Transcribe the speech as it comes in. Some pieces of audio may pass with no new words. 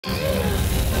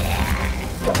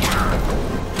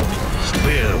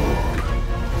Build.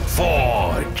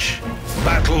 Forge.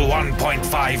 Battle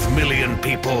 1.5 million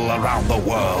people around the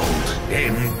world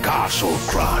in Castle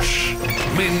Crush.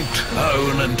 Mint,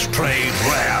 own, and trade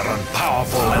rare and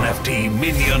powerful NFT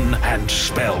minion and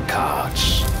spell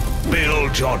cards.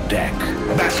 Build your deck.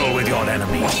 Battle with your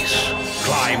enemies.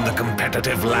 Climb the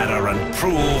competitive ladder and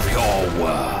prove your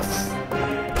worth.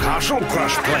 Castle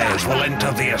Crush players will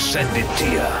enter the Ascended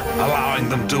tier, allowing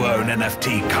them to own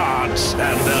NFT cards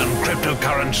and earn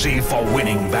cryptocurrency for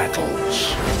winning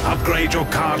battles. Upgrade your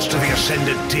cards to the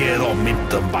Ascended tier or mint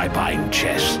them by buying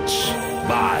chests.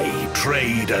 Buy,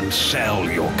 trade, and sell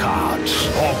your cards,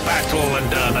 or battle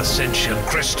and earn Ascension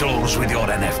Crystals with your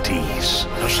NFTs.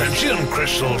 Ascension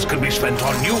Crystals can be spent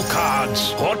on new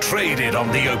cards or traded on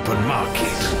the open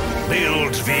market.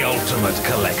 Build the ultimate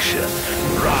collection,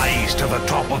 rise to the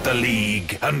top of the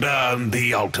league, and earn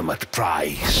the ultimate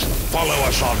prize. Follow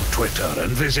us on Twitter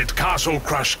and visit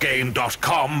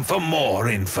castlecrushgame.com for more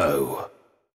info.